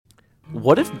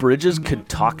What if bridges could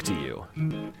talk to you?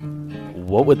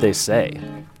 What would they say?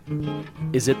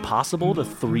 Is it possible to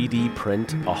 3D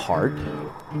print a heart?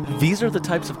 These are the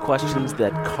types of questions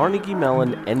that Carnegie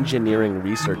Mellon engineering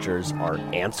researchers are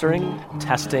answering,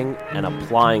 testing, and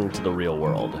applying to the real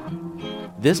world.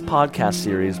 This podcast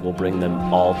series will bring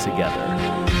them all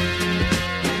together.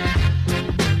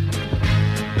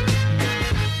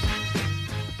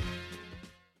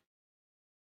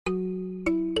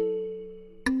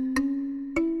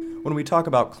 When we talk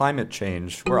about climate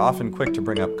change, we're often quick to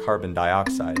bring up carbon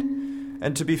dioxide.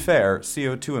 And to be fair,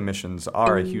 CO2 emissions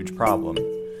are a huge problem.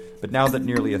 But now that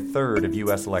nearly a third of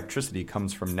U.S. electricity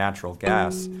comes from natural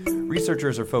gas,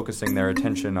 researchers are focusing their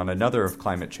attention on another of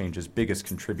climate change's biggest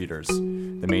contributors,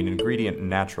 the main ingredient in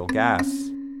natural gas,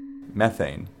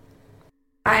 methane.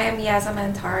 I am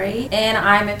Yasmin Tari, and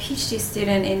I'm a PhD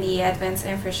student in the Advanced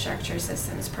Infrastructure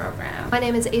Systems program. My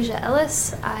name is Asia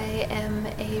Ellis. I am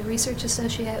a research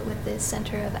associate with the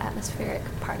Center of Atmospheric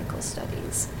Particle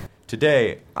Studies.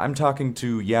 Today, I'm talking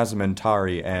to Yasmin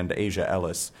Tari and Asia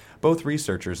Ellis, both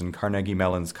researchers in Carnegie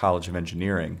Mellon's College of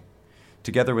Engineering.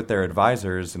 Together with their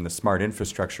advisors in the Smart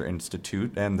Infrastructure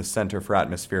Institute and the Center for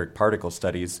Atmospheric Particle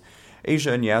Studies,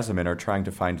 Asia and Yasmin are trying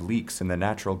to find leaks in the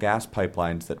natural gas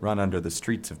pipelines that run under the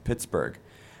streets of Pittsburgh,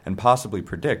 and possibly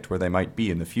predict where they might be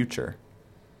in the future.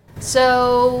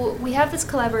 So we have this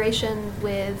collaboration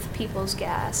with Peoples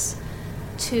Gas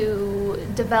to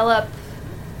develop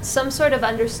some sort of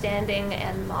understanding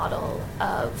and model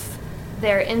of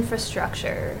their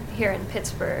infrastructure here in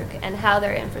Pittsburgh and how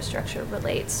their infrastructure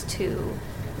relates to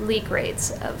leak rates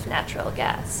of natural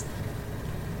gas.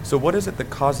 So what is it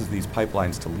that causes these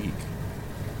pipelines to leak?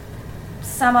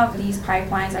 Some of these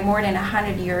pipelines are more than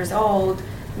 100 years old.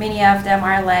 Many of them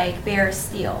are like bare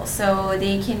steel, so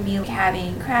they can be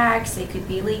having cracks, they could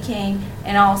be leaking,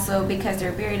 and also because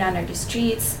they're buried under the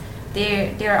streets,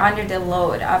 they're under the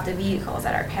load of the vehicles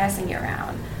that are passing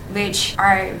around, which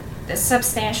are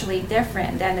substantially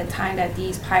different than the time that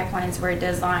these pipelines were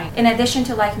designed. In addition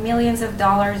to like millions of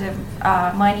dollars of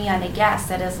money on the gas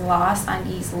that is lost on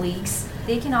these leaks,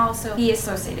 they can also be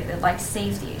associated with like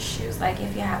safety issues. Like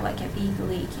if you have like a big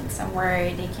leak in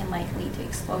somewhere, they can like lead to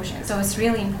explosions. So it's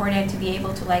really important to be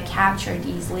able to like capture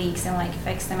these leaks and like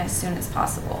fix them as soon as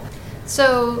possible.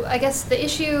 So I guess the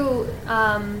issue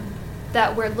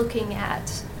that we're looking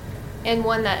at, and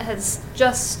one that has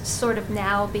just sort of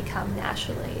now become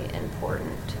nationally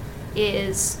important,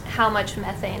 is how much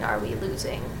methane are we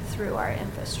losing through our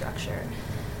infrastructure.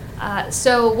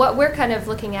 So what we're kind of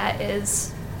looking at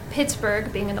is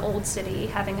Pittsburgh, being an old city,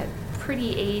 having a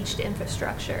pretty aged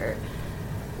infrastructure,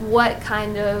 what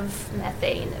kind of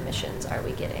methane emissions are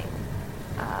we getting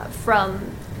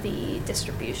from the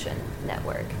distribution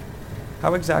network?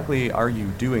 How exactly are you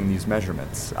doing these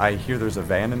measurements? I hear there's a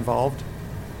van involved.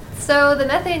 So the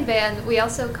methane van, we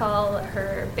also call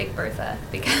her Big Bertha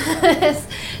because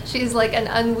she's like an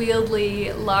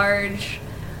unwieldy, large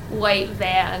white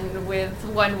van with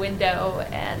one window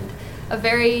and a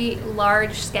very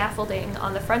large scaffolding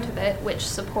on the front of it, which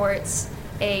supports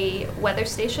a weather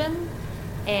station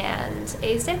and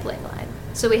a sampling line.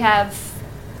 So we have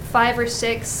 5 or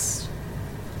 6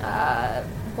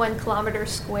 1 kilometer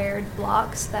squared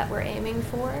blocks that we're aiming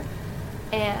for,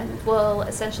 and we'll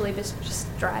essentially be just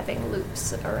driving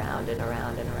loops around and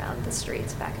around and around the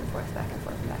streets, back and forth, back and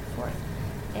forth, and back and forth.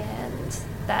 And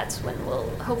that's when we'll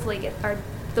hopefully get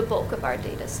the bulk of our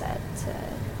data set to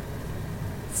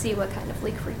see what kind of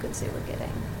leak frequency we're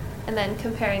getting. And then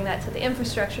comparing that to the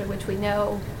infrastructure, which we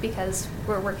know because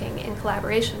we're working in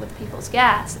collaboration with Peoples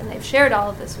Gas, and they've shared all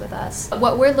of this with us.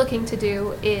 What we're looking to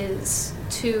do is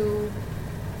to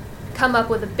come up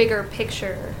with a bigger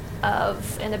picture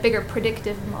of, and a bigger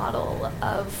predictive model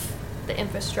of the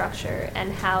infrastructure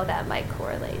and how that might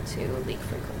correlate to leak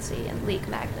frequency and leak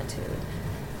magnitude,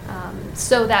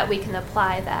 so that we can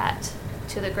apply that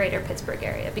to the greater Pittsburgh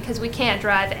area, because we can't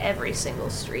drive every single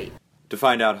street. To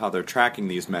find out how they're tracking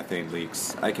these methane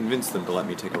leaks, I convinced them to let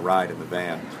me take a ride in the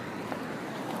van.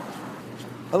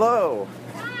 Hello!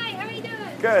 Hi, how are you doing?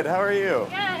 Good, how are you?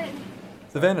 Good.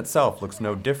 The van itself looks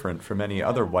no different from any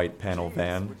other white panel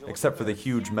van, except for the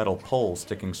huge metal pole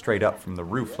sticking straight up from the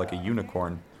roof like a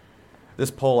unicorn.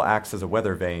 This pole acts as a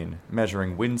weather vane,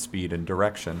 measuring wind speed and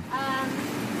direction.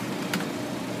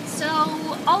 So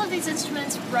all of these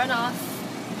instruments run off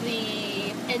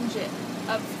the engine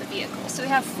of the vehicle. So we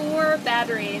have 4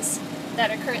 batteries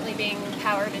that are currently being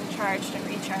powered and charged and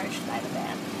recharged by the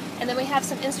van. And then we have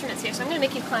some instruments here, so I'm going to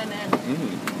make you climb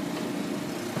in.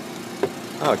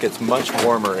 Oh, it gets much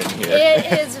warmer in here.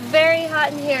 It is very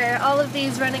hot in here. All of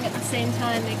these running at the same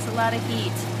time makes a lot of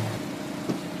heat.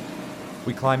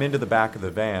 We climb into the back of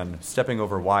the van, stepping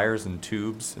over wires and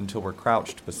tubes until we're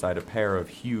crouched beside a pair of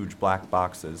huge black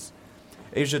boxes.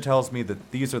 Asia tells me that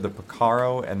these are the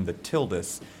Picaro and the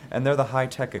Tildus, and they're the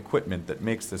high-tech equipment that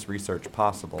makes this research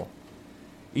possible.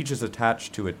 Each is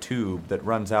attached to a tube that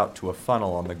runs out to a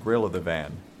funnel on the grill of the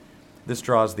van. This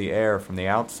draws the air from the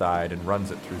outside and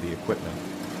runs it through the equipment.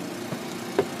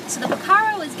 So the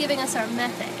Picaro is giving us our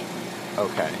methane.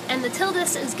 Okay. And the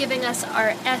Tildus is giving us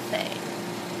our ethane.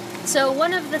 So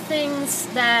one of the things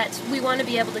that we want to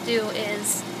be able to do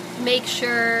is make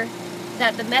sure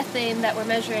that the methane that we're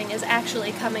measuring is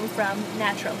actually coming from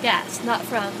natural gas, not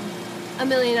from a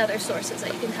million other sources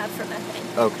that you can have for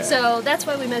methane. Okay. So that's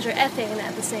why we measure ethane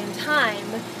at the same time,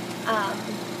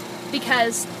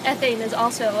 because ethane is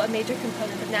also a major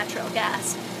component of natural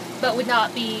gas, but would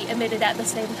not be emitted at the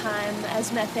same time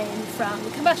as methane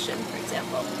from combustion, for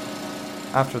example.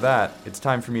 After that, it's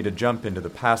time for me to jump into the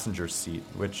passenger seat,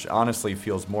 which honestly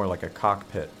feels more like a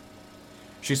cockpit.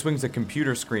 She swings a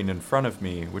computer screen in front of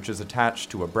me, which is attached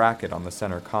to a bracket on the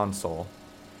center console.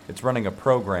 It's running a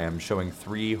program showing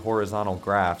 3 horizontal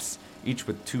graphs, each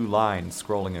with 2 lines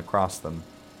scrolling across them.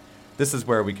 This is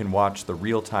where we can watch the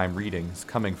real-time readings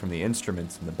coming from the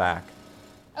instruments in the back.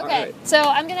 Okay, Right. so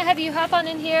I'm going to have you hop on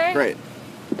in here. Great.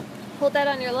 Hold that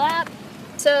on your lap.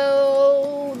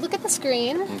 So look at the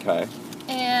screen. Okay.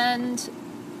 And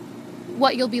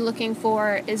what you'll be looking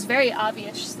for is very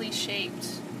obviously shaped,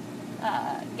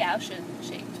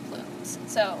 Gaussian-shaped plumes.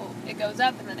 So it goes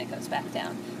up and then it goes back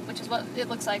down, which is what it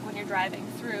looks like when you're driving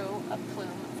through a plume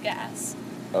of gas.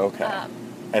 Okay.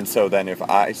 And so then if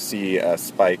I see a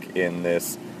spike in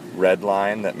this red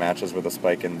line that matches with a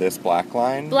spike in this black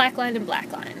line? Black line and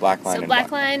black line. Black line so and black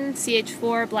black line,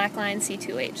 CH4, black line,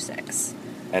 C2H6.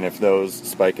 And if those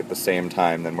spike at the same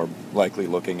time, then we're likely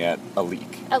looking at a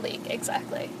leak. A leak,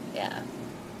 exactly, yeah.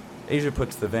 Asia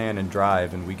puts the van in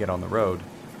drive and we get on the road.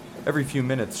 Every few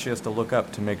minutes she has to look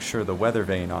up to make sure the weather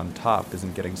vane on top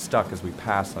isn't getting stuck as we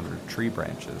pass under tree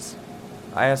branches.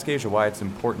 I ask Asia why it's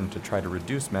important to try to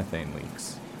reduce methane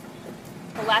leaks.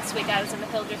 Well, last week I was in the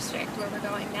Hill District where we're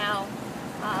going now,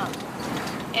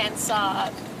 and saw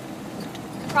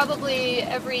probably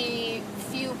every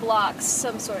few blocks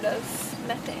some sort of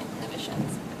methane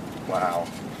emissions. Wow.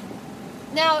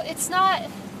 Now, it's not,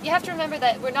 you have to remember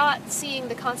that we're not seeing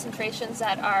the concentrations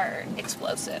that are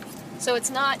explosive, so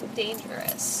it's not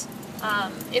dangerous.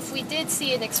 If we did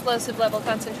see an explosive level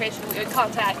concentration, we would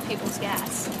contact People's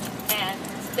Gas, and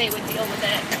they would deal with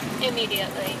it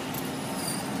immediately.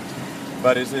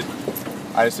 But is it,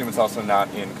 I assume it's also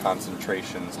not in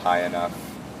concentrations high enough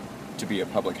to be a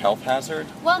public health hazard?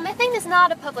 Well, methane is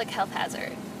not a public health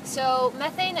hazard. So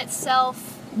methane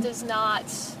itself does not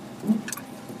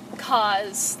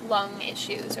cause lung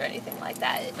issues or anything like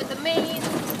that. But the main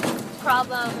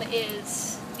problem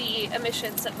is the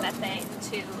emissions of methane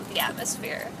to the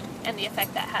atmosphere and the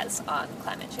effect that has on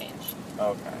climate change.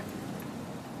 Okay.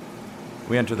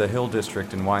 We enter the Hill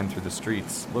District and wind through the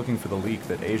streets, looking for the leak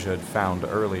that Asia had found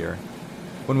earlier.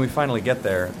 When we finally get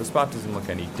there, the spot doesn't look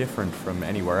any different from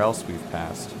anywhere else we've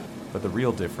passed, but the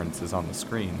real difference is on the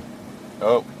screen.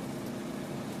 Oh.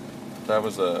 That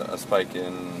was a spike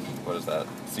in, what is that,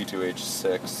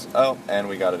 C2H6. Oh, and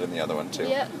we got it in the other one too.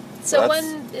 Yep. So that's-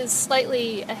 one is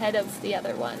slightly ahead of the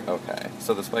other one. Okay,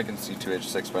 so the spike in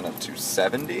C2H6 went up to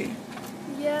 70?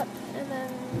 Yep, and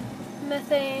then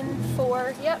methane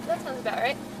 4. Yep, that sounds about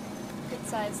right. Good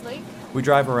size leak. We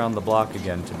drive around the block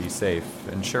again to be safe,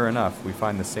 and sure enough, we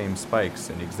find the same spikes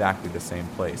in exactly the same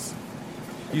place.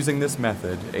 Using this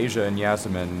method, Asia and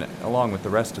Yasmin, along with the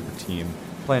rest of the team,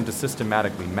 plan to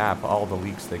systematically map all the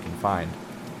leaks they can find.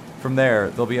 From there,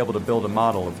 they'll be able to build a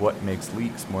model of what makes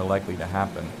leaks more likely to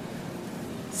happen.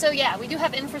 So yeah, we do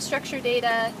have infrastructure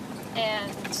data,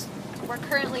 and we're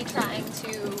currently trying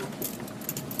to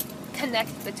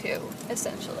connect the two,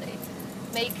 essentially.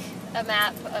 Make a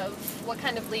map of what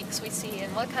kind of leaks we see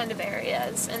in what kind of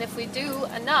areas, and if we do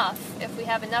enough, if we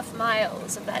have enough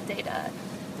miles of that data,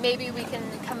 maybe we can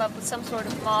come up with some sort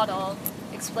of model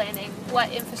explaining what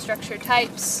infrastructure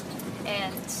types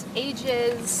and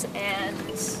ages and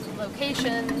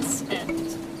locations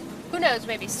and who knows,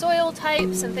 maybe soil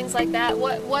types and things like that.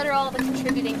 What are all the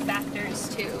contributing factors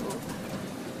to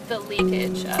the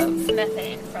leakage of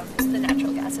methane from the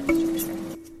natural gas infrastructure?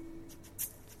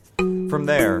 From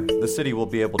there, the city will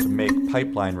be able to make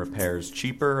pipeline repairs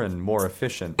cheaper and more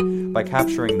efficient by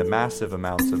capturing the massive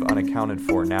amounts of unaccounted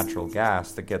for natural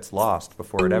gas that gets lost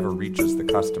before it ever reaches the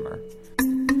customer.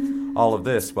 All of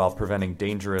this while preventing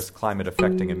dangerous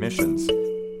climate-affecting emissions.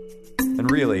 And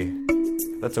really,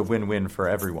 that's a win-win for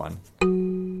everyone.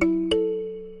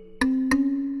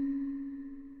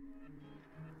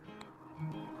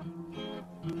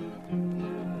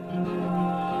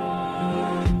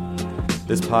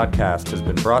 This podcast has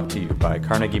been brought to you by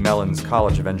Carnegie Mellon's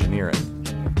College of Engineering.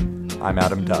 I'm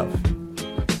Adam Dove.